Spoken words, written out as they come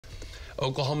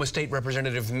Oklahoma State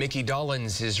Representative Mickey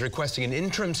Dollens is requesting an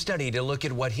interim study to look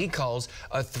at what he calls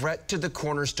a threat to the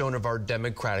cornerstone of our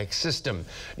democratic system.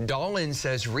 Dollens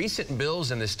says recent bills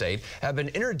in the state have been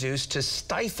introduced to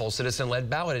stifle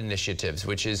citizen-led ballot initiatives,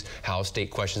 which is how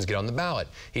state questions get on the ballot.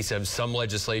 He says some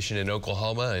legislation in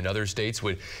Oklahoma and other states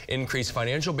would increase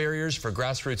financial barriers for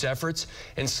grassroots efforts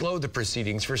and slow the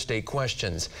proceedings for state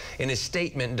questions. In his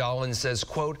statement, Dollens says,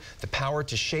 quote, "The power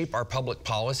to shape our public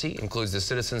policy includes the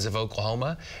citizens of Oklahoma,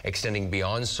 extending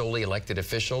beyond solely elected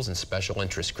officials and special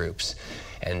interest groups."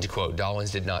 End quote.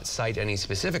 Dollens did not cite any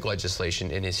specific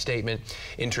legislation in his statement.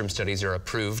 Interim studies are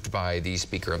approved by the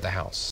Speaker of the House.